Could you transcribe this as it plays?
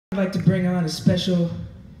I'd like to bring on a special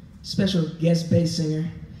guest bass singer,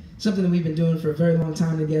 something that we've been doing for a very long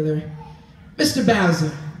time together, Mr.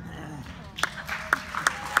 Bowzer.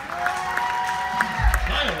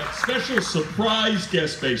 I am a special surprise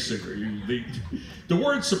guest bass singer. The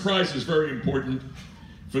word surprise is very important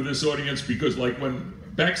for this audience because, like, when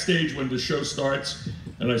backstage when the show starts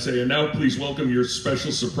and I say, and now please welcome your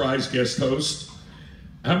special surprise guest host,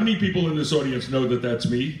 how many people in this audience know that that's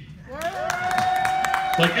me?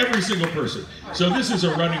 Like every single person. So this is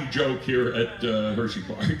a running joke here at Hershey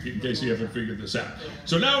Park, in case you haven't figured this out.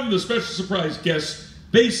 So now I'm the special surprise guest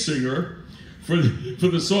bass singer for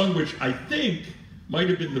the song which I think might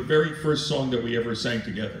have been the very first song that we ever sang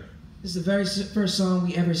together. This is the very first song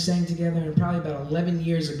we ever sang together, and probably about 11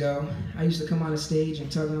 years ago, I used to come on a stage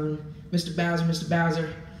and tug on Mr. Bowzer, Mr.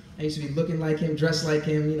 Bowzer. I used to be looking like him, dressed like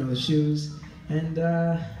him, you know, the shoes. And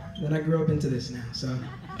then I grew up into this now, so.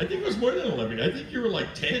 I think it was more than 11. I think you were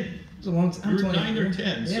like 10. It was a long time. You were 9 or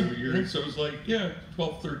 10, yeah, so it was like,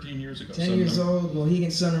 12, 13 years ago. 10 years old, Mohegan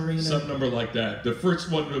Sun Arena. Some number like that. The first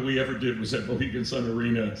one that we ever did was at Mohegan Sun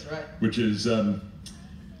Arena. That's right. Which is, I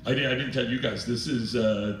didn't tell you guys, this is,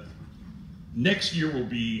 next year will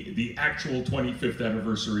be the actual 25th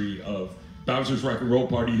anniversary of Bowzer's Rock and Roll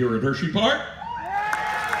Party here at Hershey Park.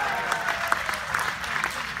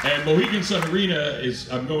 And Mohegan Sun Arena is,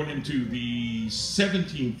 I'm going into the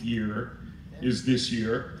 17th year, is this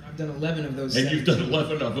year. I've done 11 of those. And you've done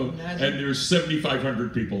 11 of them. Imagine. And there's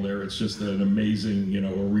 7,500 people there. It's just an amazing,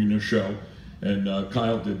 arena show. And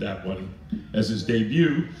Kyle did that one as his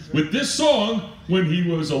debut with this song when he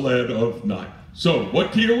was a lad of 9. So,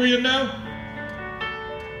 what key are we in now?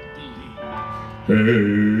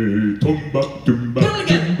 Hey, tumba, tumba,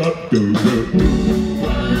 tumba, tumba.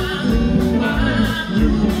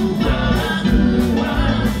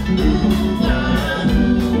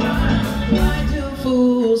 Why do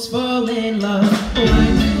fools fall in love? Why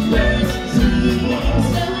do birds sing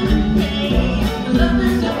someday?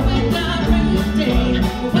 Lovers up without rain day.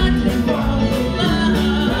 Why do they fall in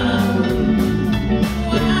love?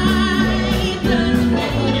 Why does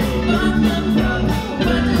rain fall from love?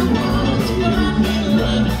 Why do wolves fall in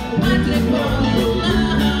love? Why do they fall in love?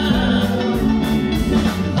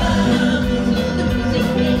 Love is a losing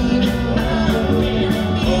game. Love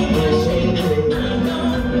can be a shame. I know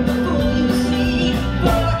the fool you see.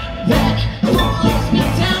 For that fool me,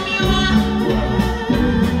 tell me why?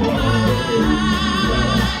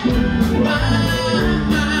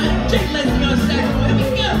 Jake, let's go, saxophone. Here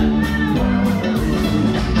we go.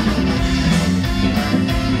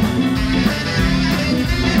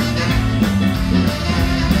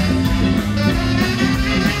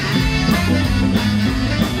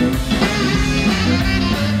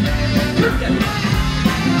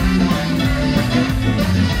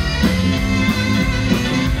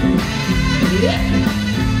 Yeah.